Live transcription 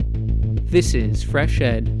This is Fresh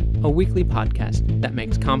Ed, a weekly podcast that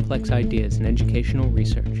makes complex ideas in educational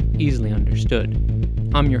research easily understood.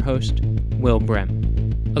 I'm your host, Will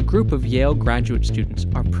Brehm. A group of Yale graduate students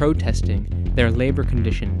are protesting their labor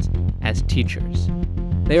conditions as teachers.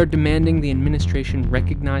 They are demanding the administration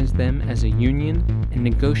recognize them as a union and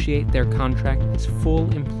negotiate their contract as full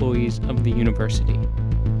employees of the university.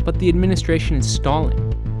 But the administration is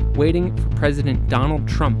stalling, waiting for President Donald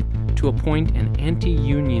Trump to appoint an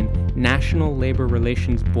anti-union National Labor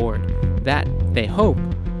Relations Board that, they hope,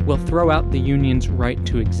 will throw out the union's right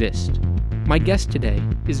to exist. My guest today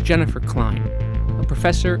is Jennifer Klein, a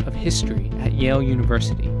professor of history at Yale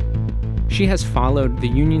University. She has followed the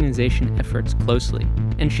unionization efforts closely,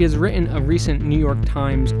 and she has written a recent New York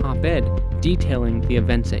Times op-ed detailing the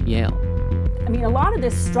events at Yale. A lot of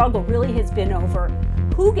this struggle really has been over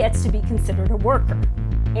who gets to be considered a worker.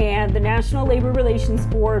 And the National Labor Relations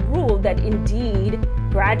Board ruled that indeed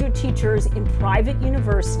graduate teachers in private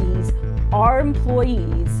universities are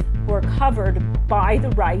employees who are covered by the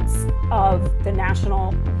rights of the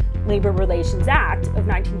National Labor Relations Act of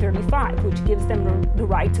 1935, which gives them the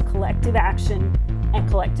right to collective action and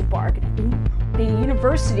collective bargaining. The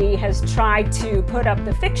university has tried to put up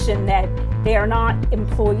the fiction that they are not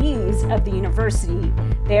employees of the university.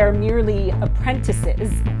 They are merely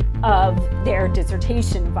apprentices of their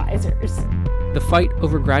dissertation advisors. The fight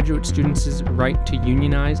over graduate students' right to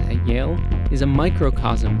unionize at Yale is a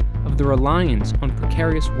microcosm of the reliance on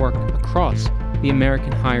precarious work across the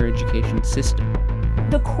American higher education system.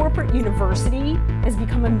 The corporate university has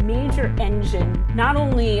become a major engine not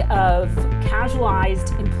only of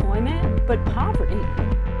casualized employment, but poverty.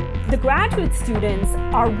 The graduate students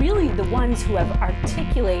are really the ones who have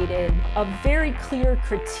articulated a very clear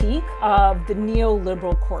critique of the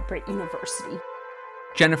neoliberal corporate university.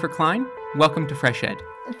 Jennifer Klein, welcome to Fresh Ed.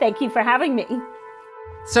 Thank you for having me.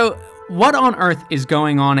 So, what on earth is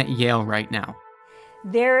going on at Yale right now?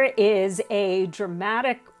 There is a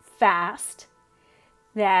dramatic fast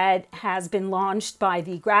that has been launched by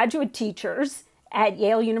the graduate teachers at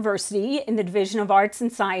Yale University in the Division of Arts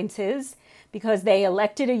and Sciences because they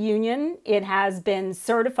elected a union. It has been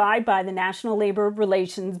certified by the National Labor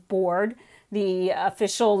Relations Board, the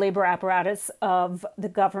official labor apparatus of the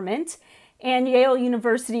government. And Yale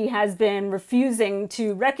University has been refusing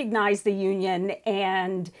to recognize the union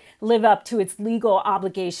and live up to its legal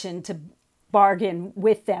obligation to bargain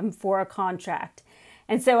with them for a contract.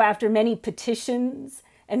 And so after many petitions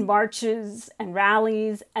and marches and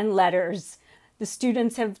rallies and letters, the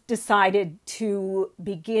students have decided to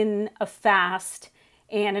begin a fast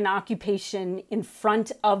and an occupation in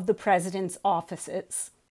front of the president's offices.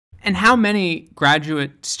 And how many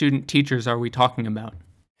graduate student teachers are we talking about?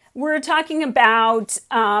 We're talking about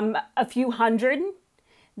a few hundred.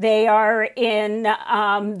 They are in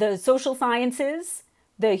the social sciences,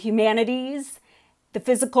 the humanities, the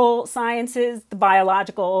physical sciences, the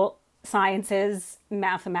biological sciences,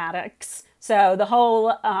 mathematics. So the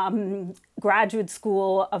whole graduate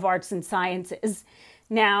school of arts and sciences.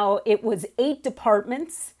 Now, it was 8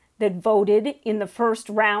 departments that voted in the first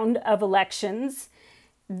round of elections.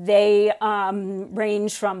 They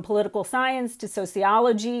range from political science to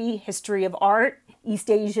sociology, history of art, East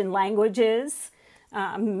Asian languages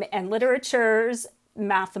and literatures,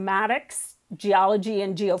 mathematics, geology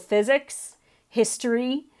and geophysics,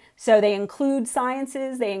 history. So they include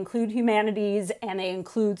sciences, they include humanities, and they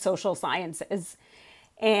include social sciences.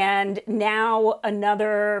 And now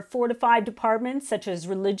another 4 to 5 departments, such as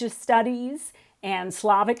religious studies and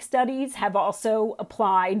Slavic studies, have also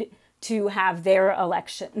applied to have their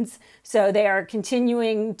elections. So they are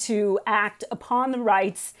continuing to act upon the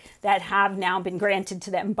rights that have now been granted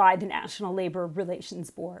to them by the National Labor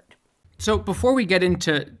Relations Board. So before we get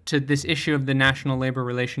into this issue of the National Labor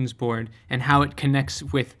Relations Board and how it connects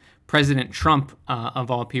with President Trump,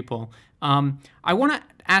 of all people, I want to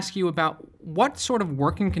ask you about what sort of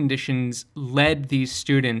working conditions led these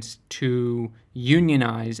students to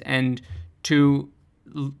unionize and to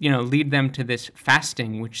lead them to this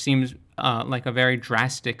fasting, which seems like a very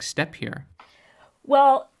drastic step here.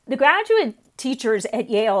 Well, the graduate teachers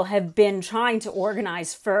at Yale have been trying to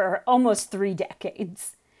organize for almost 3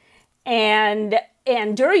 decades. And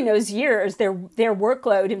during those years, their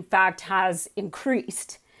workload, in fact, has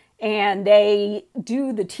increased. And they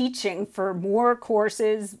do the teaching for more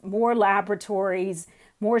courses, more laboratories,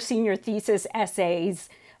 more senior thesis essays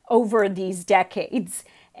over these decades.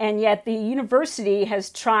 And yet the university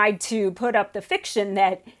has tried to put up the fiction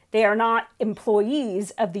that they are not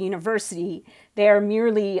employees of the university. They are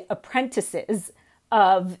merely apprentices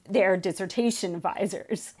of their dissertation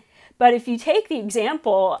advisors. But if you take the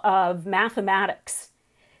example of mathematics,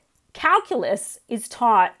 Calculus is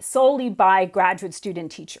taught solely by graduate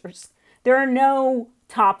student teachers. There are no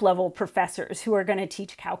top-level professors who are going to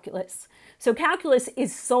teach calculus. So calculus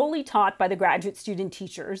is solely taught by the graduate student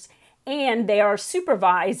teachers, and they are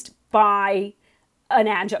supervised by an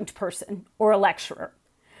adjunct person or a lecturer.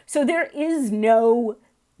 So there is no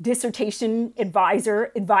dissertation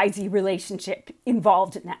advisee relationship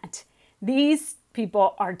involved in that. These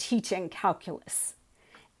people are teaching calculus.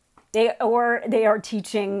 They are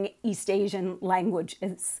teaching East Asian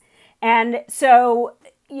languages. And so,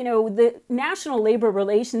 the National Labor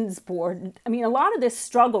Relations Board, a lot of this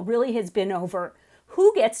struggle really has been over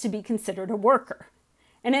who gets to be considered a worker.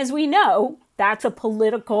 And as we know, that's a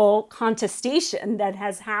political contestation that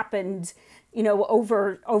has happened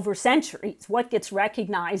over centuries. What gets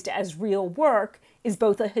recognized as real work is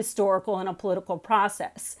both a historical and a political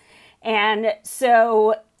process. And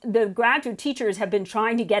so the graduate teachers have been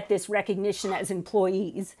trying to get this recognition as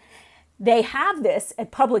employees. They have this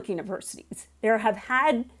at public universities. There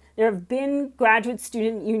have been graduate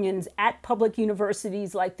student unions at public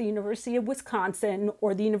universities like the University of Wisconsin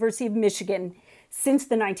or the University of Michigan since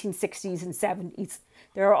the 1960s and 70s.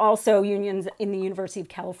 There are also unions in the University of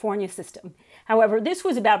California system. However, this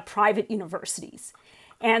was about private universities.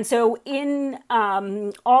 And so in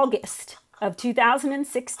August of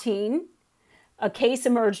 2016, a case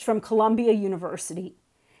emerged from Columbia University,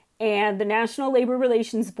 and the National Labor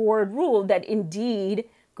Relations Board ruled that indeed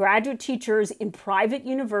graduate teachers in private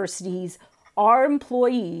universities are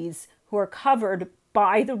employees who are covered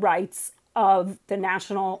by the rights of the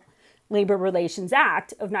National Labor Relations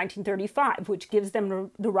Act of 1935, which gives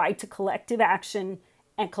them the right to collective action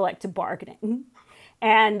and collective bargaining.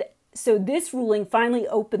 And so this ruling finally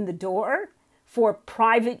opened the door for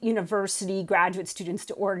private university graduate students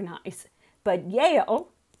to organize. But Yale,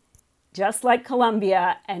 just like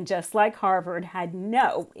Columbia and just like Harvard, had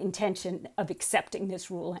no intention of accepting this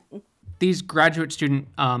ruling. These graduate student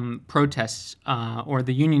protests or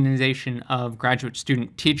the unionization of graduate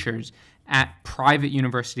student teachers at private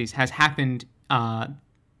universities has happened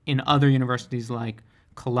in other universities like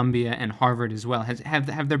Columbia and Harvard as well.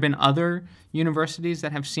 Have there been other universities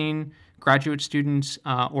that have seen graduate students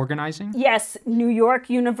organizing? Yes, New York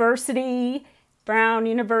University, Brown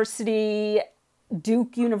University,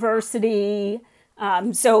 Duke University.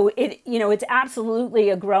 So it's absolutely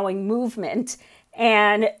a growing movement.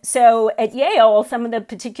 And so at Yale, some of the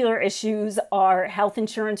particular issues are health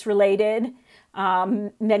insurance related,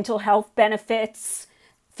 mental health benefits,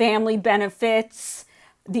 family benefits.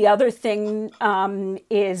 The other thing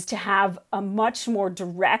is to have a much more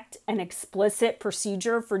direct and explicit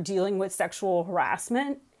procedure for dealing with sexual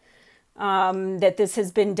harassment. That this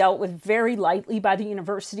has been dealt with very lightly by the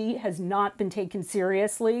university, has not been taken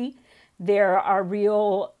seriously. There are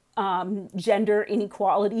real gender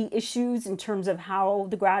inequality issues in terms of how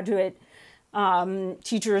the graduate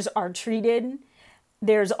teachers are treated.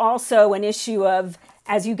 There's also an issue of,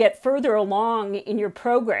 as you get further along in your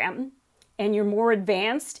program and you're more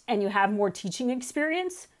advanced and you have more teaching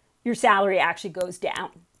experience, your salary actually goes down.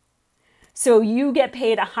 So you get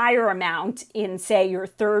paid a higher amount in, say, your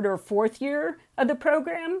third or fourth year of the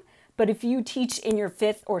program, but if you teach in your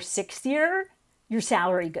fifth or sixth year, your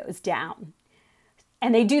salary goes down.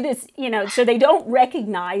 And they do this, so they don't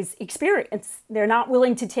recognize experience. They're not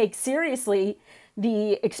willing to take seriously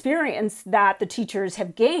the experience that the teachers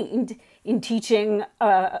have gained in teaching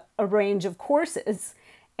a range of courses.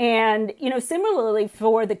 And, similarly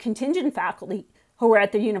for the contingent faculty who are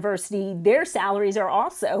at the university, their salaries are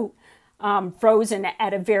also frozen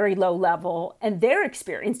at a very low level, and their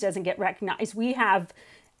experience doesn't get recognized. We have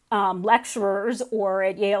lecturers, or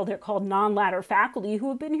at Yale, they're called non-ladder faculty, who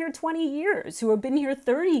have been here 20 years, who have been here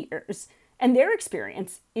 30 years, and their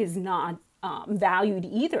experience is not valued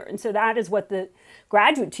either. And so that is what the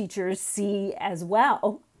graduate teachers see as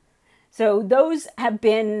well. So those have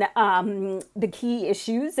been the key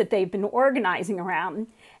issues that they've been organizing around.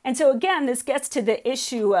 And so again, this gets to the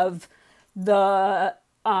issue of the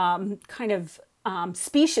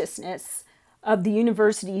speciousness of the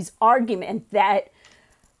university's argument that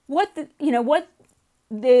what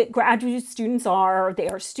the graduate students are, they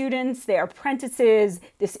are students, they are apprentices.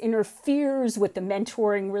 This interferes with the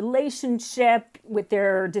mentoring relationship with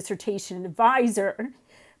their dissertation advisor.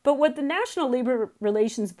 But what the National Labor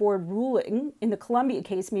Relations Board ruling in the Columbia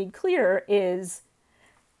case made clear is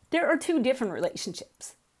there are two different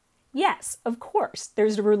relationships. Yes, of course,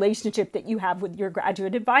 there's a relationship that you have with your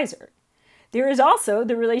graduate advisor. There is also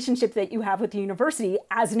the relationship that you have with the university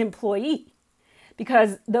as an employee,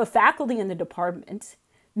 because the faculty in the department,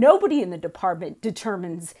 nobody in the department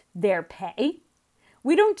determines their pay.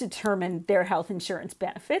 We don't determine their health insurance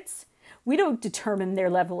benefits. We don't determine their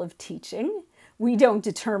level of teaching. We don't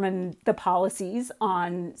determine the policies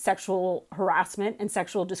on sexual harassment and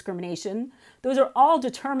sexual discrimination. Those are all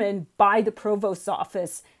determined by the provost's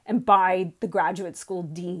office and by the graduate school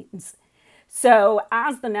deans. So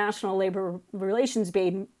as the National Labor Relations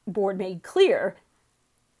Board made clear,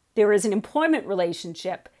 there is an employment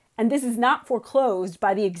relationship, and this is not foreclosed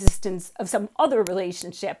by the existence of some other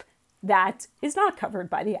relationship that is not covered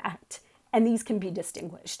by the Act. And these can be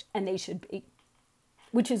distinguished, and they should be,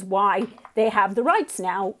 which is why they have the rights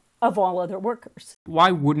now of all other workers.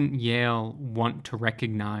 Why wouldn't Yale want to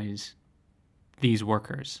recognize these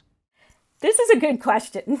workers? This is a good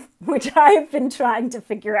question, which I've been trying to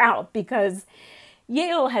figure out, because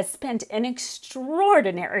Yale has spent an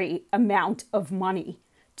extraordinary amount of money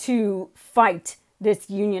to fight this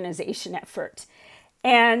unionization effort.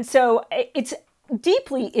 And so it's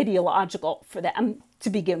deeply ideological for them to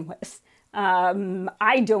begin with.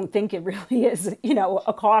 I don't think it really is,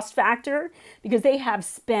 a cost factor, because they have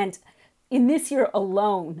spent, in this year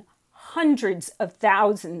alone, hundreds of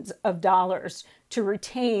thousands of dollars to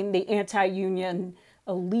retain the anti-union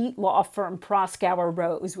elite law firm Proskauer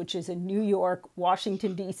Rose, which is a New York,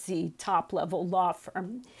 Washington, D.C. top-level law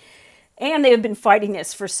firm. And they have been fighting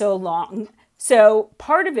this for so long. So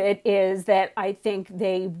part of it is that I think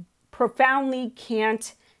they profoundly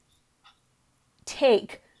can't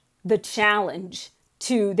take the challenge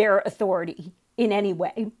to their authority in any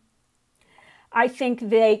way. I think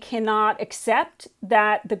they cannot accept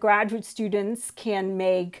that the graduate students can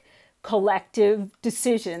make collective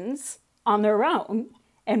decisions on their own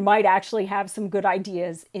and might actually have some good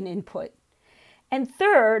ideas and input. And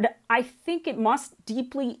third, I think it must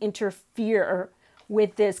deeply interfere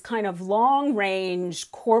with this kind of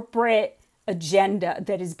long-range corporate agenda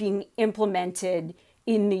that is being implemented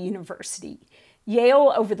in the university.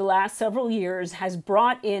 Yale, over the last several years, has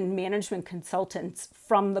brought in management consultants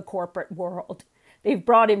from the corporate world. They've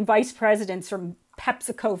brought in vice presidents from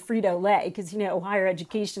PepsiCo, Frito-Lay, because, higher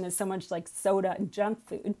education is so much like soda and junk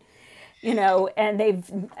food, and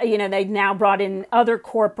they've now brought in other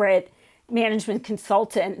corporate management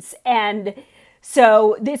consultants. And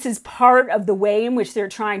so this is part of the way in which they're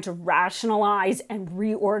trying to rationalize and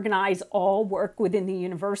reorganize all work within the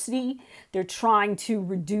university. They're trying to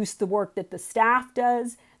reduce the work that the staff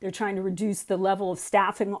does. They're trying to reduce the level of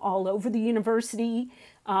staffing all over the university,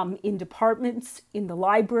 in departments, in the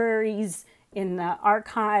libraries, in the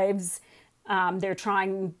archives. They're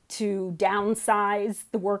trying to downsize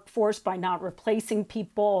the workforce by not replacing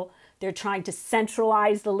people. They're trying to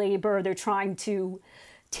centralize the labor. They're trying to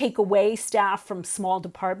take away staff from small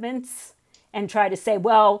departments and try to say,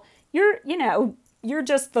 well, you're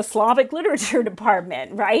just the Slavic literature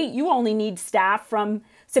department, right? You only need staff from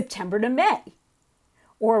September to May.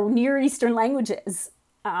 Or Near Eastern languages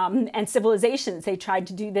and civilizations. They tried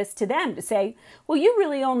to do this to them, to say, well, you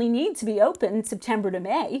really only need to be open September to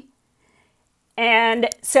May. And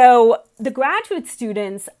so the graduate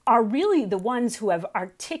students are really the ones who have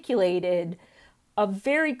articulated a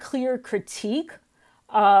very clear critique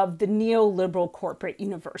of the neoliberal corporate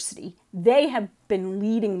university. They have been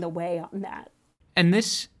leading the way on that. And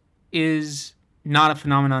this is not a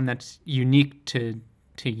phenomenon that's unique to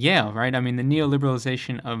Yale, right? I mean, the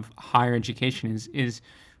neoliberalization of higher education is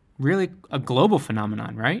really a global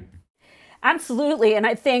phenomenon, right? Absolutely. And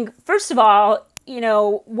I think, first of all,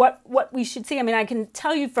 what we should see, I can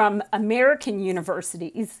tell you from American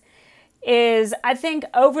universities, is I think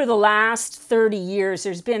over the last 30 years,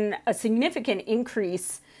 there's been a significant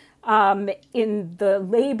increase in the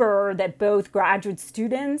labor that both graduate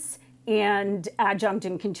students and adjunct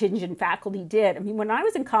and contingent faculty did. When I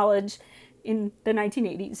was in college in the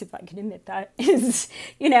 1980s, if I can admit that,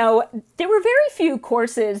 there were very few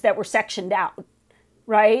courses that were sectioned out,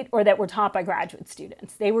 right? Or that were taught by graduate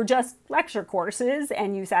students. They were just lecture courses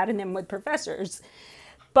and you sat in them with professors.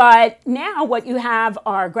 But now what you have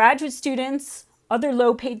are graduate students, other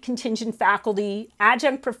low-paid contingent faculty,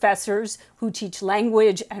 adjunct professors who teach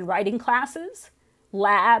language and writing classes,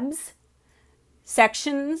 labs,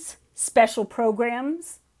 sections, special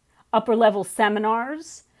programs, upper-level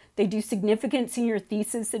seminars. They do significant senior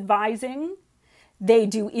thesis advising. They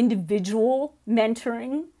do individual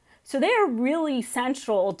mentoring. So they are really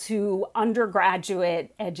central to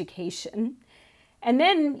undergraduate education. And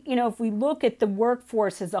then, if we look at the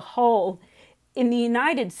workforce as a whole, in the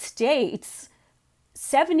United States,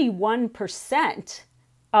 71%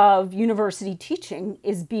 of university teaching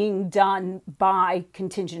is being done by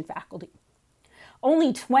contingent faculty.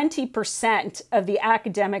 Only 20% of the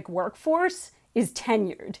academic workforce is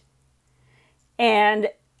tenured. And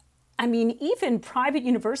I mean, even private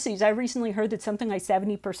universities, I recently heard that something like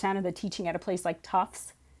 70% of the teaching at a place like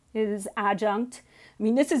Tufts is adjunct. I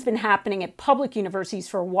mean, this has been happening at public universities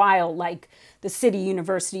for a while, like the City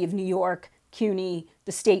University of New York, CUNY,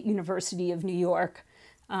 the State University of New York.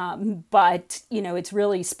 But, it's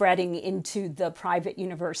really spreading into the private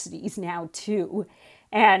universities now, too.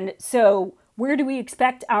 And so where do we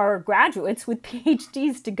expect our graduates with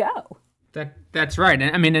PhDs to go? That's right.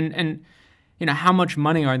 And I mean, and how much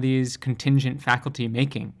money are these contingent faculty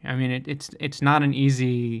making? I mean, it's not an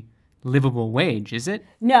easy livable wage, is it?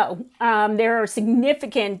 No, there are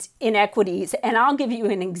significant inequities. And I'll give you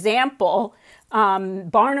an example.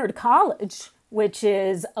 Barnard College, which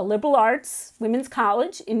is a liberal arts women's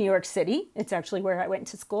college in New York City. It's actually where I went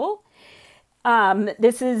to school.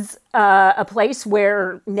 This is a place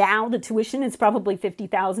where now the tuition is probably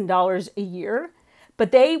 $50,000 a year.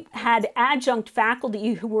 But they had adjunct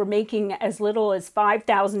faculty who were making as little as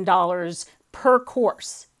 $5,000 per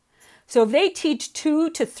course. So if they teach 2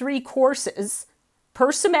 to 3 courses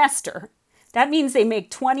per semester, that means they make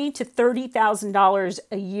 $20,000 to $30,000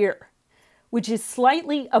 a year, which is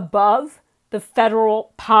slightly above the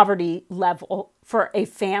federal poverty level for a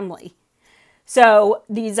family. So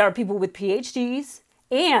these are people with PhDs,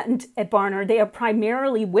 and at Barnard, they are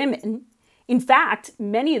primarily women. In fact,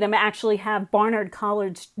 many of them actually have Barnard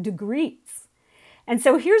College degrees. And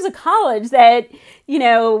so here's a college that,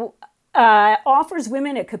 offers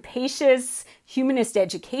women a capacious humanist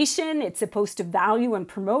education. It's supposed to value and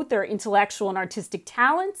promote their intellectual and artistic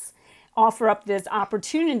talents, offer up this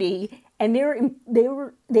opportunity, and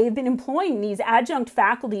they've been employing these adjunct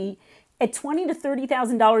faculty at $20,000 to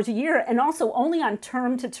 $30,000 a year, and also only on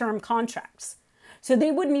term-to-term contracts. So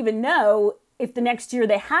they wouldn't even know if the next year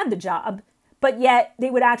they had the job, but yet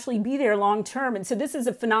they would actually be there long term. And so this is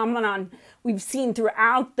a phenomenon we've seen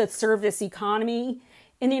throughout the service economy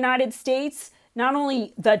in the United States, not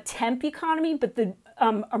only the temp economy, but the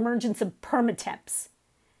emergence of permatemps.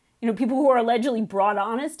 People who are allegedly brought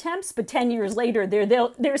on as temps, but 10 years later,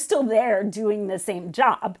 they're still there doing the same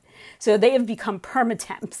job. So they have become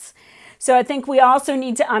permatemps. So I think we also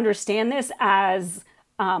need to understand this as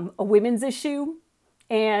a women's issue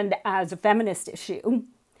and as a feminist issue.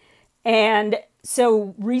 And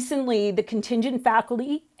so recently, the contingent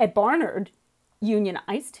faculty at Barnard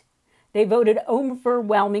unionized. They voted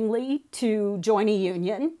overwhelmingly to join a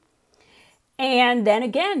union. And then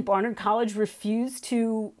again, Barnard College refused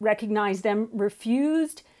to recognize them,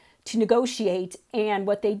 refused to negotiate. And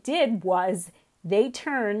what they did was they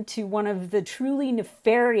turned to one of the truly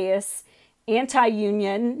nefarious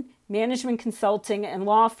anti-union management consulting and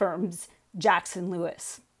law firms, Jackson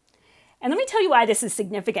Lewis. And let me tell you why this is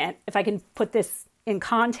significant, if I can put this in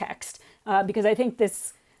context, because I think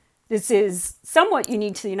this is somewhat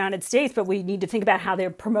unique to the United States, but we need to think about how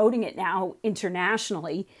they're promoting it now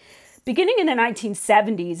internationally. Beginning in the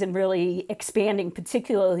 1970s and really expanding,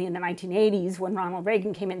 particularly in the 1980s, when Ronald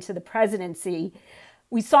Reagan came into the presidency,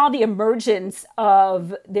 we saw the emergence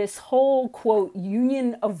of this whole, quote,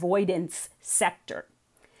 union avoidance sector.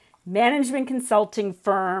 Management consulting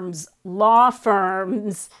firms, law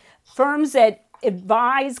firms, firms that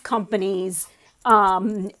advise companies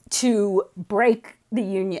to break the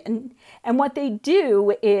union. And what they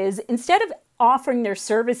do is, instead of offering their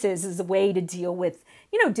services as a way to deal with,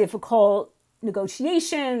 difficult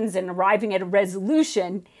negotiations and arriving at a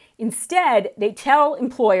resolution, instead, they tell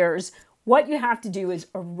employers what you have to do is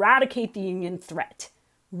eradicate the union threat,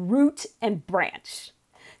 root and branch.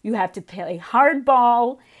 You have to play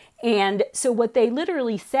hardball. And so what they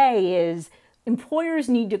literally say is, employers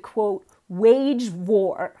need to, quote, wage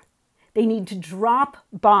war. They need to drop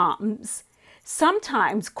bombs.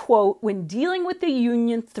 Sometimes, quote, when dealing with the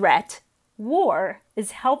union threat, war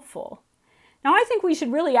is helpful. Now, I think we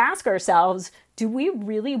should really ask ourselves, do we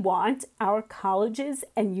really want our colleges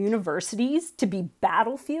and universities to be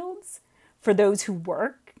battlefields for those who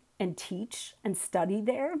work and teach and study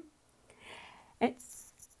there?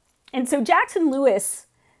 And so Jackson Lewis,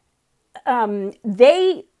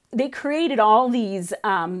 they created all these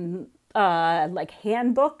like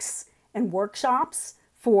handbooks and workshops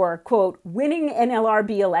for, quote, winning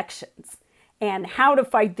NLRB elections and how to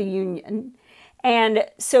fight the union. And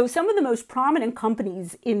so some of the most prominent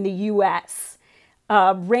companies in the U.S.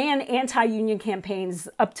 Ran anti-union campaigns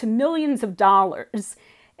up to millions of dollars.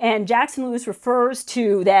 And Jackson Lewis refers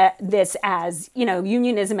to this as,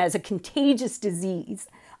 unionism as a contagious disease,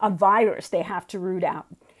 a virus they have to root out.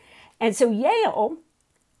 And so Yale,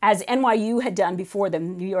 as NYU had done before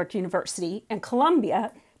them, New York University, and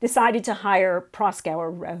Columbia decided to hire Proskauer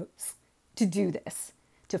Rose to do this,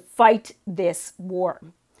 to fight this war.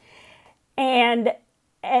 And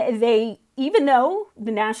Even though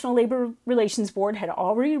the National Labor Relations Board had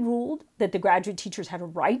already ruled that the graduate teachers had a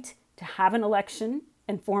right to have an election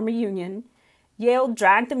and form a union, Yale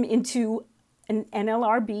dragged them into an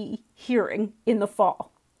NLRB hearing in the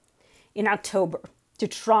fall, in October, to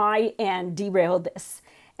try and derail this.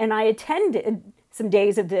 And I attended some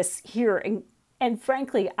days of this hearing, and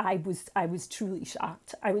frankly, I was truly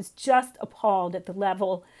shocked. I was just appalled at the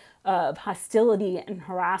level of hostility and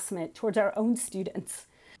harassment towards our own students.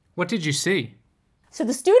 What did you see? So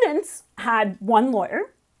the students had one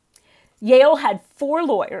lawyer. Yale had 4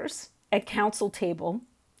 lawyers at counsel table.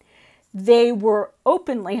 They were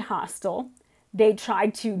openly hostile. They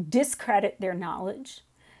tried to discredit their knowledge.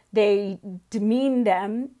 They demeaned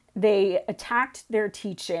them. They attacked their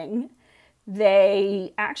teaching.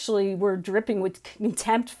 They actually were dripping with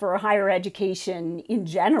contempt for higher education in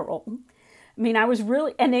general. I mean, I was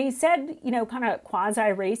really, and they said, kind of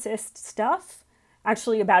quasi-racist stuff,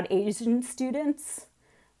 actually about Asian students.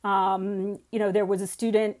 There was a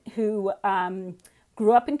student who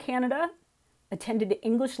grew up in Canada, attended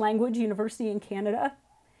English language university in Canada.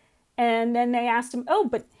 And then they asked him, oh,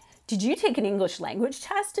 but did you take an English language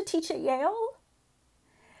test to teach at Yale?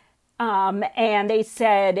 And they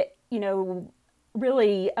said,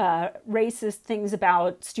 really racist things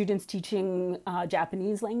about students teaching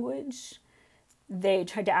Japanese language. They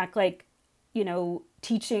tried to act like,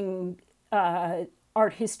 teaching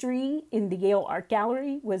art history in the Yale Art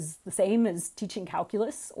Gallery was the same as teaching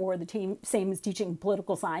calculus or the same as teaching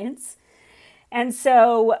political science. And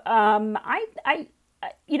so I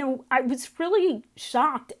was really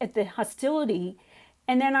shocked at the hostility.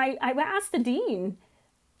 And then I asked the dean,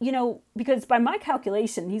 because by my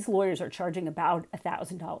calculation, these lawyers are charging about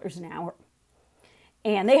 $1,000 an hour.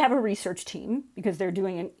 And they have a research team because they're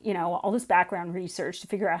doing, all this background research to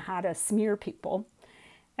figure out how to smear people.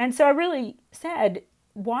 And so I really said,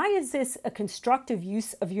 why is this a constructive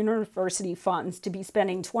use of university funds to be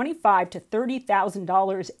spending $25,000 to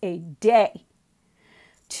 $30,000 a day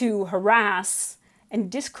to harass and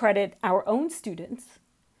discredit our own students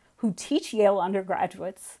who teach Yale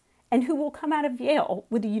undergraduates and who will come out of Yale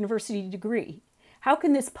with a university degree? How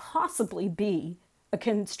can this possibly be a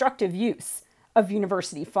constructive use of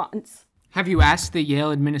university funds? Have you asked the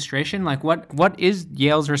Yale administration, what is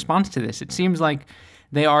Yale's response to this? It seems like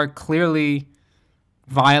they are clearly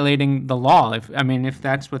violating the law. If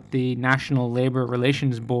that's what the National Labor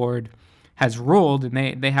Relations Board has ruled,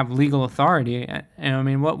 and they have legal authority,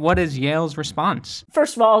 what is Yale's response?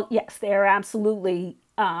 First of all, yes, they are absolutely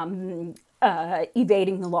evading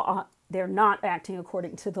the law. They're not acting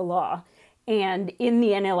according to the law. And in the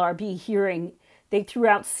NLRB hearing, they threw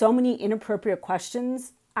out so many inappropriate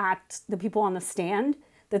questions at the people on the stand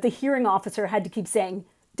that the hearing officer had to keep saying,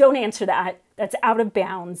 don't answer that. That's out of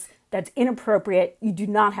bounds. That's inappropriate. You do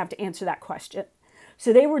not have to answer that question.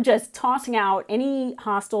 So they were just tossing out any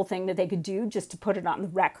hostile thing that they could do just to put it on the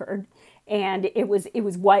record. And it was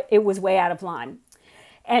way out of line.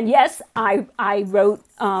 And yes, I wrote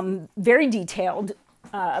very detailed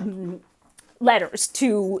letters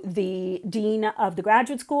to the dean of the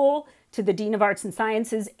graduate school, to the dean of arts and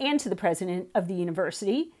sciences, and to the president of the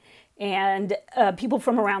university. And people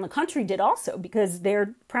from around the country did also, because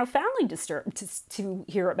they're profoundly disturbed to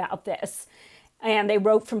hear about this. And they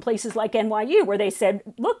wrote from places like NYU, where they said,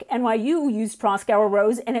 look, NYU used Proskauer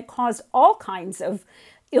Rose, and it caused all kinds of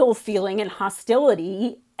ill feeling and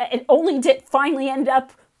hostility. It only did finally end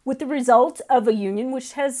up with the result of a union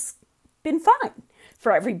which has been fine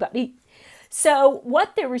for everybody. So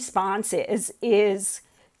what their response is,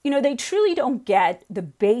 they truly don't get the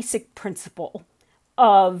basic principle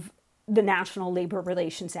of the National Labor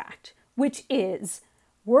Relations Act, which is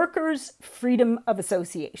workers' freedom of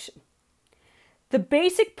association. The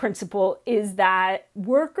basic principle is that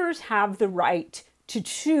workers have the right to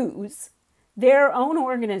choose their own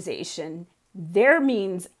organization, their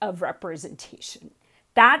means of representation.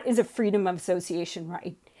 That is a freedom of association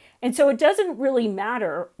right. And so it doesn't really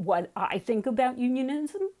matter what I think about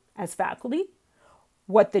unionism as faculty,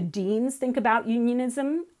 what the deans think about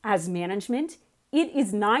unionism as management. It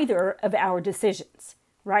is neither of our decisions,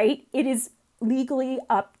 right? It is legally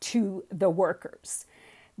up to the workers.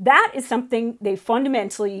 That is something they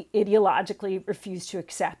fundamentally, ideologically refuse to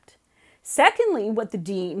accept. Secondly, what the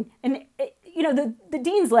dean, and the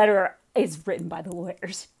dean's letter is written by the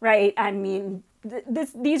lawyers, right?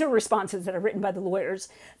 These are responses that are written by the lawyers,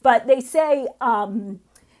 but they say,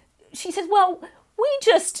 she says, well, we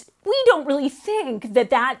don't really think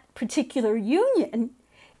that particular union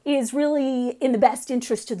is really in the best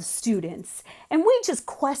interest of the students. And we just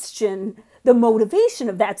question the motivation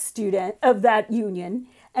of that union.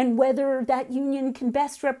 and whether that union can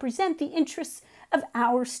best represent the interests of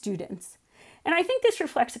our students. And I think this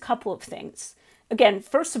reflects a couple of things. Again,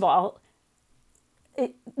 first of all,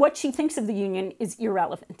 what she thinks of the union is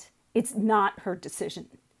irrelevant. It's not her decision.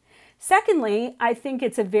 Secondly, I think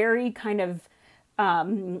it's a very kind of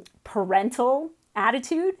parental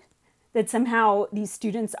attitude that somehow these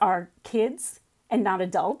students are kids and not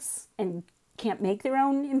adults and can't make their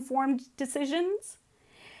own informed decisions.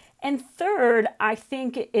 And third, I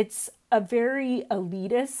think it's a very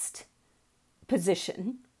elitist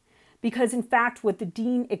position because, in fact, what the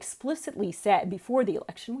dean explicitly said before the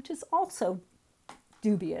election, which is also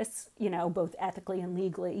dubious, both ethically and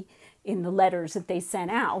legally, in the letters that they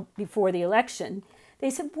sent out before the election, they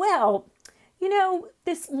said, well,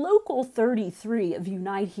 this local 33 of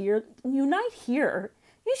Unite Here,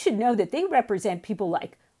 you should know that they represent people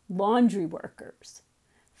like laundry workers,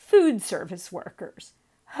 food service workers,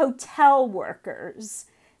 hotel workers,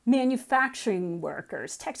 manufacturing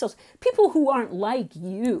workers, textiles, people who aren't like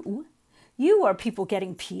you. You are people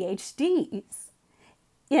getting PhDs.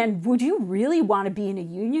 And would you really want to be in a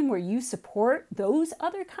union where you support those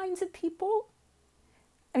other kinds of people?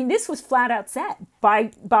 I mean, this was flat out said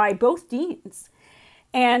by both deans.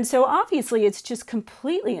 And so obviously it's just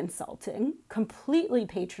completely insulting, completely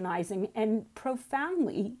patronizing, and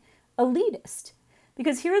profoundly elitist.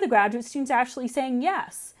 Because here are the graduate students actually saying,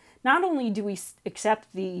 yes, not only do we accept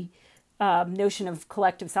the notion of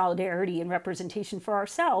collective solidarity and representation for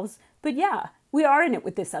ourselves, but yeah, we are in it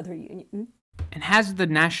with this other union. And has the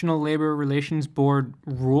National Labor Relations Board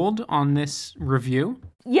ruled on this review?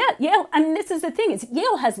 Yeah, Yale, I mean, this is the thing, is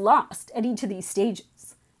Yale has lost at each of these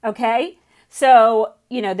stages, okay? So,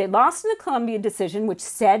 they lost in the Columbia decision, which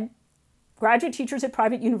said graduate teachers at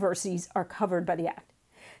private universities are covered by the act.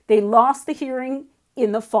 They lost the hearing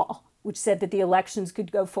in the fall, which said that the elections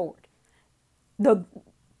could go forward. The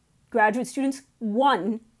graduate students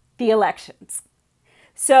won the elections.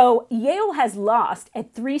 So Yale has lost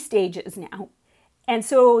at 3 stages now. And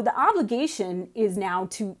so the obligation is now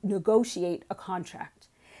to negotiate a contract.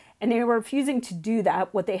 And they are refusing to do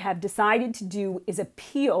that. What they have decided to do is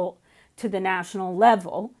appeal to the national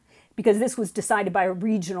level, because this was decided by a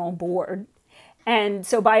regional board. And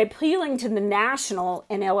so by appealing to the national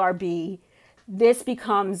NLRB, this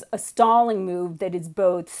becomes a stalling move that is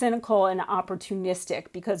both cynical and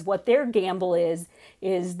opportunistic, because what their gamble is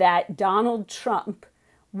that Donald Trump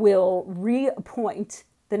will reappoint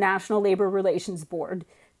the National Labor Relations Board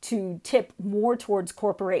to tip more towards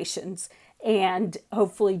corporations and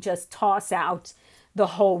hopefully just toss out the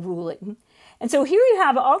whole ruling. And so here you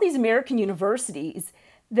have all these American universities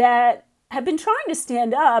that have been trying to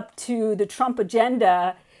stand up to the Trump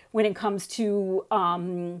agenda when it comes to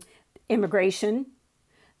immigration,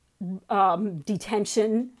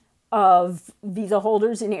 detention of visa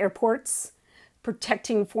holders in airports,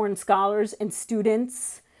 protecting foreign scholars and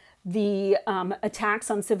students, the attacks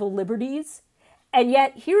on civil liberties. And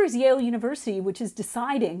yet here is Yale University, which is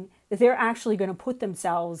deciding that they're actually going to put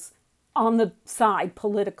themselves on the side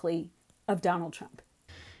politically of Donald Trump.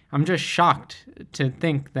 I'm just shocked to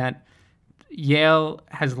think that Yale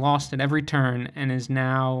has lost at every turn and is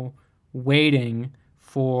now waiting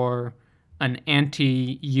for an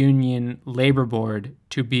anti-union labor board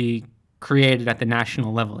to be created at the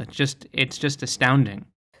national level. It's just astounding.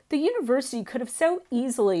 The university could have so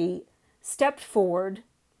easily stepped forward,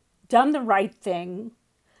 done the right thing,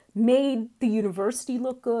 made the university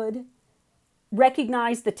look good,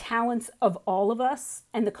 recognized the talents of all of us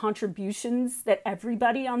and the contributions that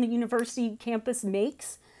everybody on the university campus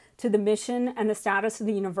makes to the mission and the status of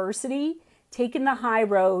the university, taken the high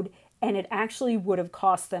road, and it actually would have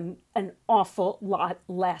cost them an awful lot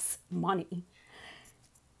less money.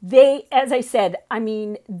 They, as I said,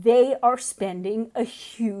 they are spending a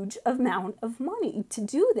huge amount of money to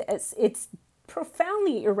do this. It's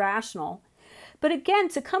profoundly irrational. But again,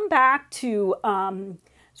 to come back to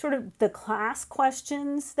sort of the class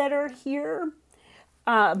questions that are here,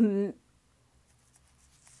 I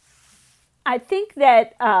think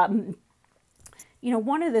that,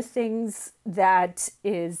 one of the things that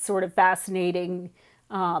is sort of fascinating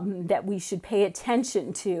that we should pay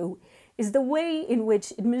attention to is the way in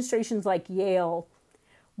which administrations like Yale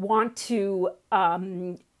want to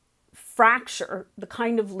fracture the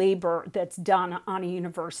kind of labor that's done on a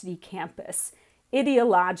university campus,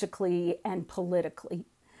 ideologically and politically.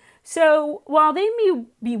 So while they may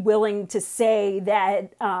be willing to say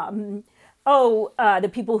that, the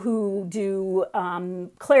people who do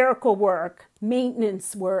clerical work,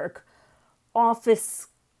 maintenance work, office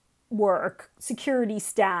work, security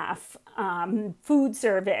staff, food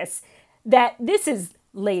service, that this is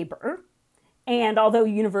labor And although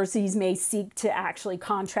universities may seek to actually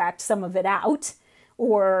contract some of it out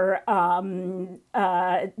or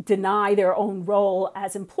deny their own role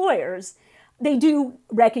as employers, they do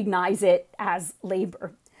recognize it as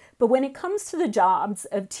labor. But when it comes to the jobs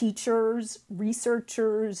of teachers,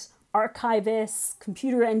 researchers, archivists,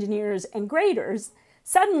 computer engineers, and graders,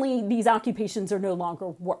 suddenly these occupations are no longer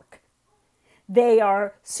work. They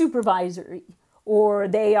are supervisory, or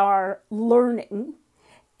they are learning.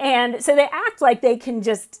 And so they act like they can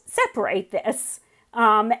just separate this.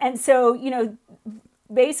 And so,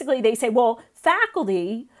 basically they say, well,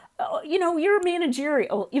 faculty, you're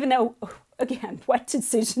managerial, even though, again, what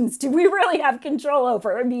decisions do we really have control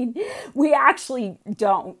over? I mean, we actually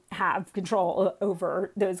don't have control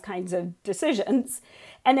over those kinds of decisions.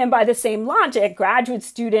 And then by the same logic, graduate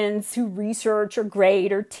students who research or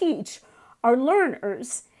grade or teach are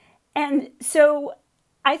learners. And so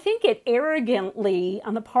I think it arrogantly,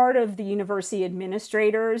 on the part of the university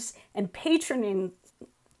administrators and patronizingly,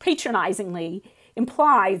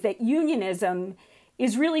 implies that unionism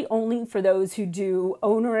is really only for those who do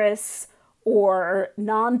onerous or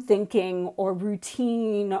non-thinking or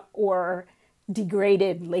routine or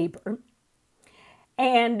degraded labor.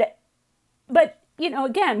 But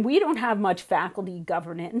again, we don't have much faculty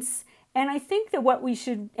governance. And I think that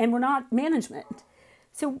and we're not management.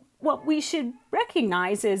 So what we should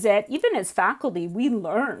recognize is that even as faculty, we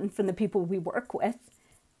learn from the people we work with,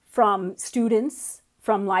 from students,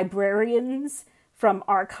 from librarians, from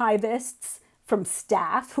archivists, from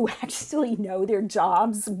staff who actually know their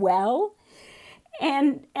jobs well.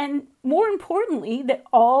 And more importantly, that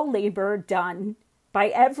all labor done by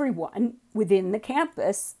everyone within the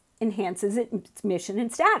campus enhances its mission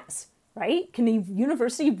and status, right? Can the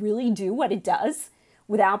university really do what it does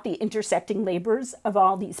without the intersecting labors of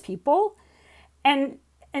all these people? And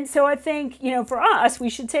so I think, for us, we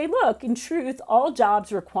should say, look, in truth, all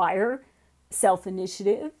jobs require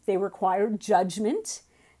self-initiative. They require judgment.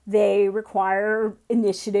 They require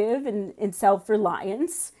initiative and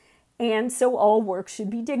self-reliance. And so all work should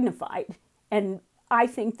be dignified. And I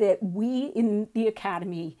think that we in the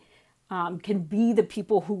academy can be the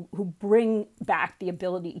people who bring back the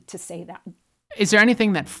ability to say that. Is there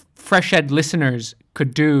anything that Fresh Ed listeners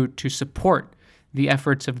could do to support the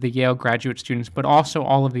efforts of the Yale graduate students, but also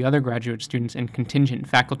all of the other graduate students and contingent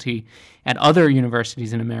faculty at other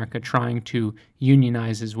universities in America trying to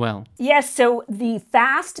unionize as well? Yes, so the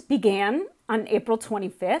FAST began on April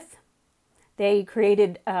 25th. They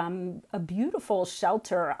created a beautiful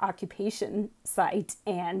shelter occupation site.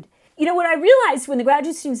 And, what I realized when the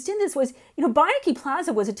graduate students did this was, Beinecke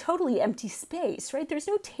Plaza was a totally empty space, right? There's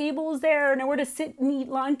no tables there, nowhere to sit and eat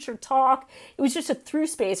lunch or talk. It was just a through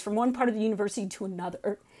space from one part of the university to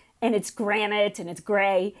another. And it's granite and it's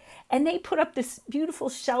gray. And they put up this beautiful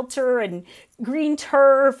shelter and green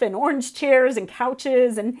turf and orange chairs and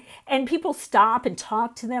couches. And people stop and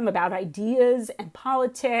talk to them about ideas and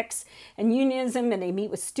politics and unionism. And they meet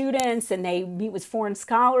with students and they meet with foreign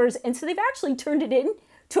scholars. And so they've actually turned it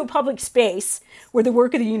into a public space where the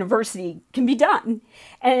work of the university can be done.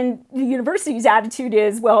 And the university's attitude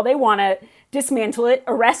is, well, they want to dismantle it,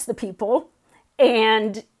 arrest the people,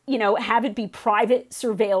 and have it be private,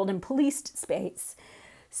 surveilled, and policed space.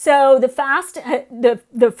 So the fast,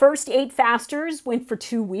 the first 8 fasters went for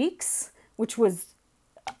 2 weeks, which was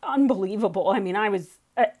unbelievable. I mean,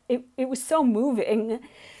 it was so moving.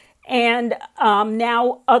 And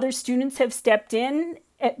now other students have stepped in.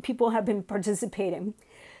 People have been participating.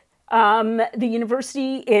 The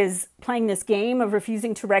university is playing this game of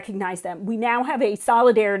refusing to recognize them. We now have a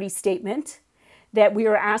solidarity statement that we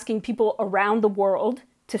are asking people around the world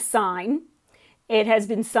to sign. It has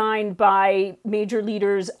been signed by major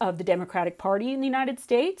leaders of the Democratic Party in the United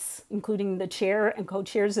States, including the chair and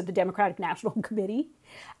co-chairs of the Democratic National Committee,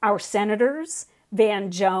 our senators,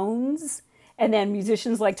 Van Jones, and then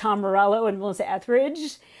musicians like Tom Morello and Melissa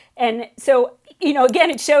Etheridge. And so, again,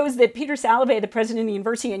 it shows that Peter Salovey, the president of the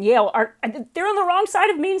university, and Yale they're on the wrong side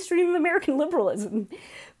of mainstream American liberalism.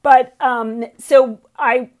 But so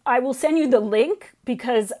I will send you the link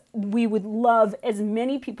because we would love as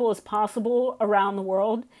many people as possible around the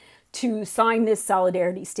world to sign this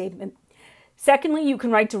solidarity statement. Secondly, you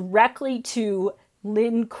can write directly to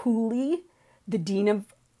Lynn Cooley, the Dean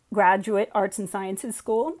of Graduate Arts and Sciences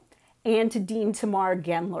School, and to Dean Tamar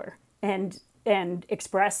Gendler, and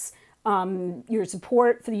express your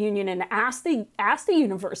support for the union and ask the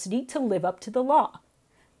university to live up to the law.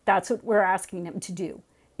 That's what we're asking them to do,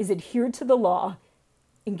 is adhere to the law,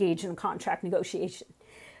 engage in contract negotiation.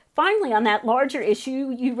 Finally, on that larger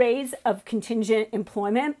issue you raise of contingent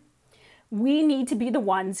employment, we need to be the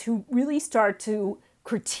ones who really start to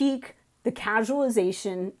critique the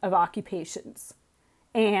casualization of occupations,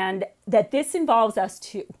 and that this involves us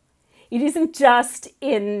too. It isn't just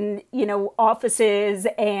in, offices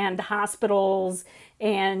and hospitals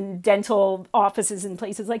and dental offices and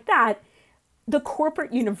places like that. The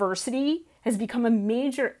corporate university has become a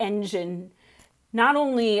major engine, not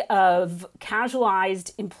only of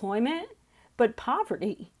casualized employment, but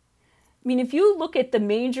poverty. I mean, if you look at the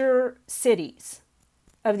major cities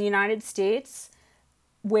of the United States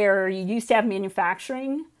where you used to have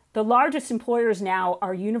manufacturing, the largest employers now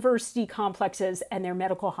are university complexes and their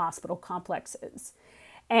medical hospital complexes.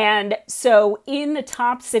 And so in the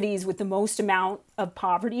top cities with the most amount of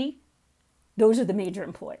poverty, those are the major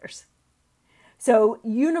employers. So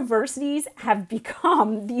universities have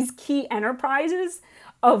become these key enterprises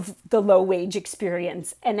of the low wage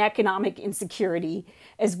experience and economic insecurity,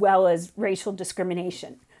 as well as racial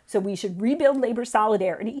discrimination. So we should rebuild labor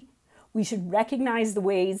solidarity. We should recognize the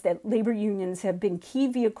ways that labor unions have been key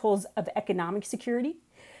vehicles of economic security.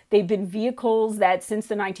 They've been vehicles that since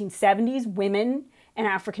the 1970s, women and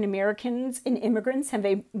African Americans and immigrants have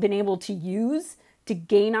been able to use to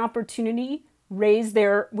gain opportunity, raise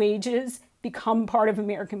their wages, become part of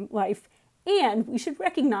American life. And we should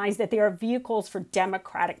recognize that they are vehicles for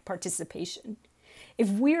democratic participation. If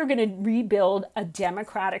we are going to rebuild a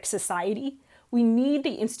democratic society, we need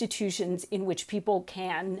the institutions in which people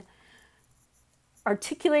can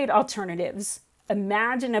articulate alternatives,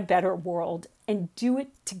 imagine a better world, and do it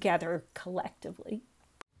together collectively.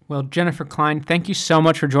 Well, Jennifer Klein, thank you so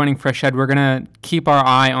much for joining Fresh Ed. We're going to keep our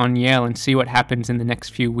eye on Yale and see what happens in the next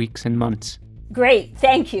few weeks and months. Great,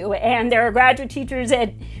 thank you. And there are graduate teachers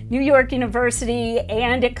at New York University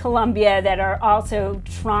and at Columbia that are also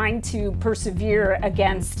trying to persevere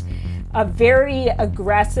against a very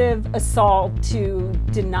aggressive assault to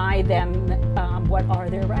deny them what are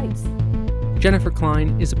their rights. Jennifer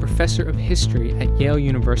Klein is a professor of history at Yale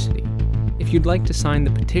University. If you'd like to sign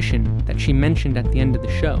the petition that she mentioned at the end of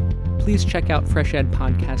the show, please check out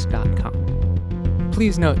freshedpodcast.com.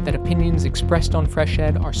 Please note that opinions expressed on Fresh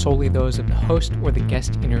Ed are solely those of the host or the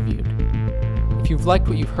guest interviewed. If you've liked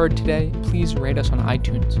what you've heard today, please rate us on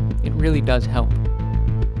iTunes. It really does help.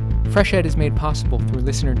 Fresh Ed is made possible through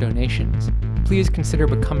listener donations. Please consider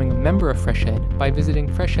becoming a member of Fresh Ed by visiting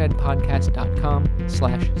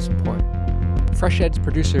freshedpodcast.com/support. Fresh Ed's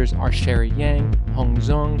producers are Sherry Yang, Hong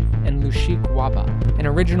Zong, and Lushik Waba, and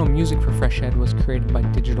original music for Fresh Ed was created by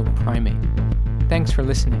Digital Primate. Thanks for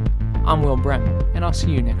listening. I'm Will Brem, and I'll see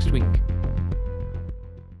you next week.